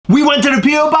We went to the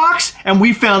P.O. box and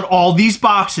we found all these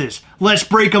boxes. Let's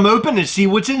break them open and see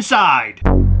what's inside.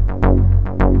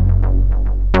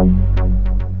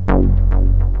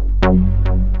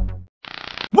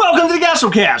 Welcome to the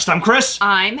Gastlecast. I'm Chris.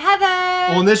 I'm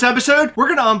Heather. On this episode,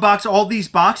 we're going to unbox all these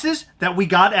boxes that we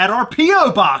got at our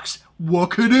P.O. box.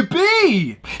 What could it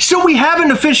be? So we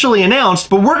haven't officially announced,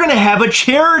 but we're going to have a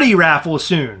charity raffle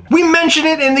soon. We mentioned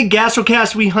it in the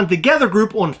Gastlecast We Hunt Together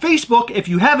group on Facebook. If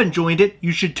you haven't joined it,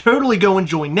 you should totally go and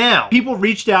join now. People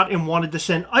reached out and wanted to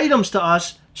send items to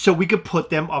us so we could put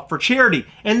them up for charity.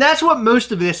 And that's what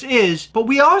most of this is, but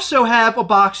we also have a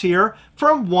box here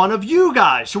from one of you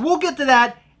guys. So we'll get to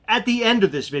that at the end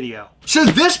of this video. So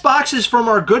this box is from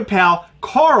our good pal,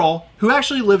 Carl, who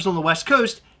actually lives on the West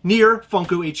Coast, near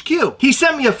Funko HQ. He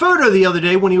sent me a photo the other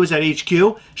day when he was at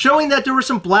HQ showing that there were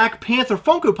some Black Panther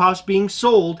Funko Pops being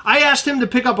sold. I asked him to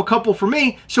pick up a couple for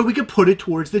me so we could put it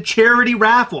towards the charity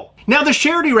raffle. Now the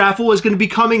charity raffle is going to be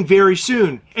coming very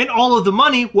soon, and all of the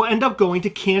money will end up going to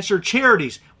cancer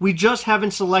charities. We just haven't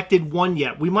selected one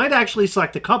yet. We might actually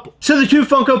select a couple. So the two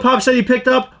Funko Pops that he picked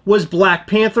up was Black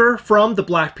Panther from the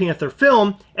Black Panther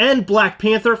film and Black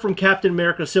Panther from Captain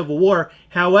America Civil War.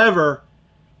 However,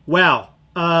 wow.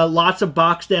 Lots of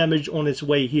box damage on its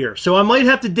way here. So I might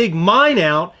have to dig mine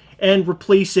out and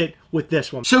replace it with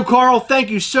this one. So Carl, thank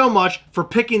you so much for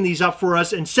picking these up for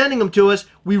us and sending them to us.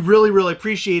 We really, really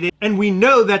appreciate it. And we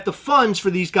know that the funds for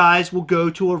these guys will go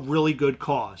to a really good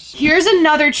cause. Here's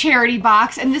another charity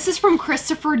box, and this is from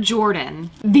Christopher Jordan.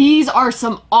 These are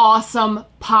some awesome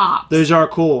pops. Those are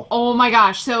cool. Oh my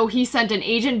gosh. So he sent an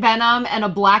Agent Venom and a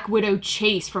Black Widow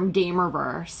Chase from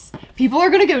Gamerverse. People are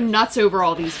gonna go nuts over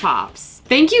all these pops.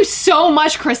 Thank you so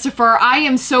much, Christopher. I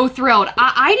am so thrilled.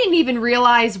 I didn't even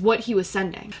realize what he was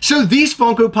sending. So these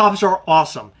Funko Pops are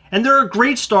awesome, and they're a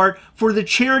great start for the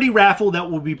charity raffle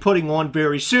that we'll be putting on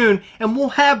very soon, and we'll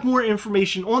have more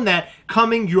information on that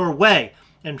coming your way.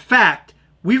 In fact,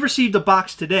 we received a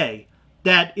box today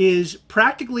that is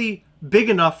practically big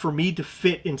enough for me to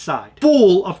fit inside,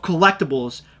 full of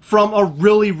collectibles from a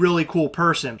really, really cool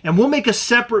person. And we'll make a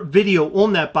separate video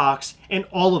on that box and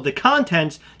all of the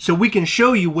contents so we can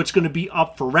show you what's going to be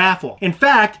up for raffle. In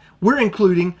fact, we're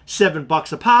including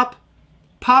 $7 a pop,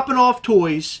 Poppin' Off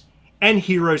Toys, and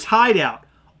Heroes Hideout.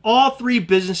 All three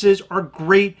businesses are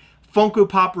great Funko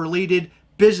Pop related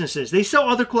businesses. They sell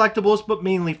other collectibles, but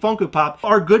mainly Funko Pop.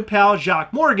 Our good pal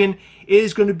Jacques Morgan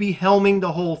is going to be helming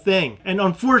the whole thing. And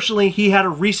unfortunately, he had a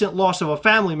recent loss of a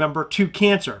family member to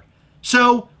cancer.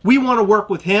 So we want to work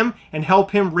with him and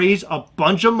help him raise a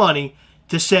bunch of money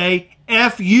to say,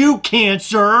 F you,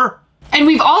 cancer! And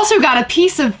we've also got a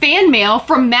piece of fan mail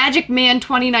from Magic Man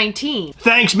 2019.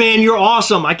 Thanks, man. You're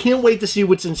awesome. I can't wait to see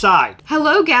what's inside.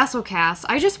 Hello, Gastlecast.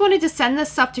 I just wanted to send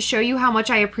this stuff to show you how much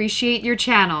I appreciate your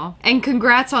channel. And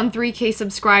congrats on 3K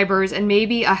subscribers and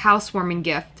maybe a housewarming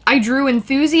gift. I drew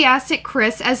enthusiastic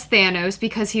Chris as Thanos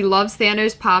because he loves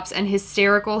Thanos Pops and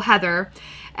hysterical Heather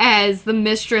as the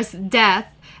Mistress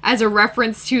Death as a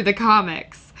reference to the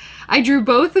comics. I drew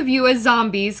both of you as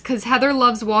zombies because Heather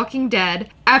loves Walking Dead.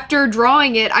 After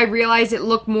drawing it, I realized it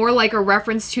looked more like a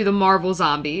reference to the Marvel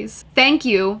zombies. Thank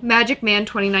you, Magic Man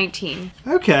 2019.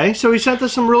 Okay, so he sent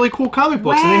us some really cool comic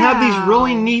books. Wow. And they have these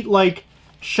really neat, like,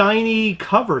 shiny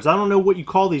covers. I don't know what you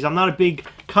call these. I'm not a big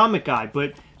comic guy,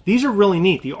 but these are really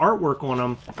neat. The artwork on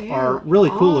them are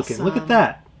really cool looking. Look at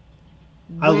that.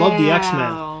 I love the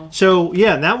X-Men. So,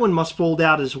 yeah, that one must fold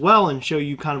out as well and show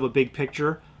you kind of a big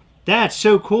picture. That's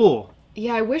so cool.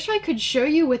 Yeah, I wish I could show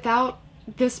you without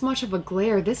this much of a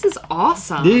glare. This is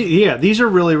awesome. Yeah, these are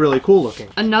really, really cool looking.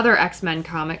 Another X-Men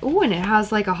comic. Ooh, and it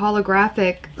has like a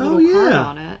holographic little card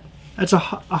on it. That's a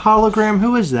hologram.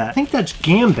 Who is that? I think that's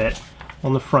Gambit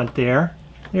on the front there.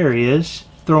 There he is,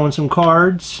 throwing some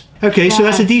cards. Okay, so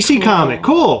that's a DC comic.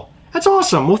 Cool. That's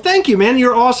awesome. Well, thank you, man.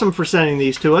 You're awesome for sending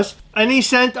these to us. And he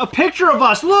sent a picture of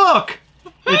us. Look!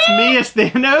 It's me as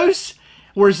Thanos.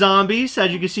 We're zombies.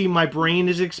 As you can see, my brain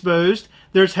is exposed.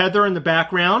 There's Heather in the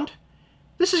background.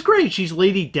 This is great. She's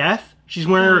Lady Death. She's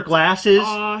wearing her glasses.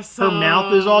 Awesome. Her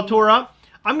mouth is all tore up.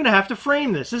 I'm going to have to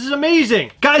frame this. This is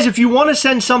amazing. Guys, if you want to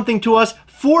send something to us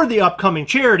for the upcoming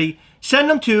charity, send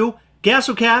them to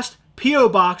Gastlecast, P.O.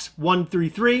 Box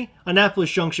 133,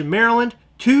 Annapolis Junction, Maryland,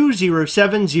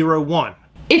 20701.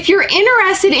 If you're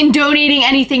interested in donating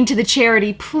anything to the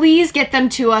charity, please get them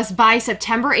to us by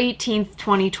September 18th,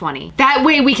 2020. That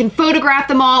way we can photograph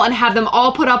them all and have them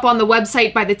all put up on the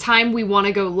website by the time we want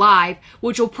to go live,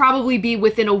 which will probably be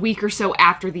within a week or so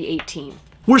after the 18th.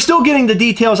 We're still getting the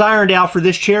details ironed out for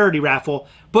this charity raffle,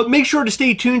 but make sure to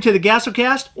stay tuned to the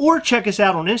Gastlecast or check us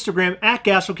out on Instagram at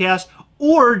Gastlecast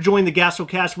or join the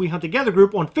Gastlecast We Hunt Together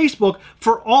group on Facebook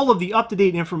for all of the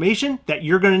up-to-date information that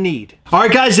you're going to need. All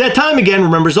right, guys, that time again.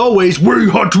 Remember, as always, we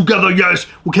hunt together, yes.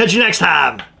 We'll catch you next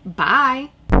time.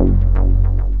 Bye.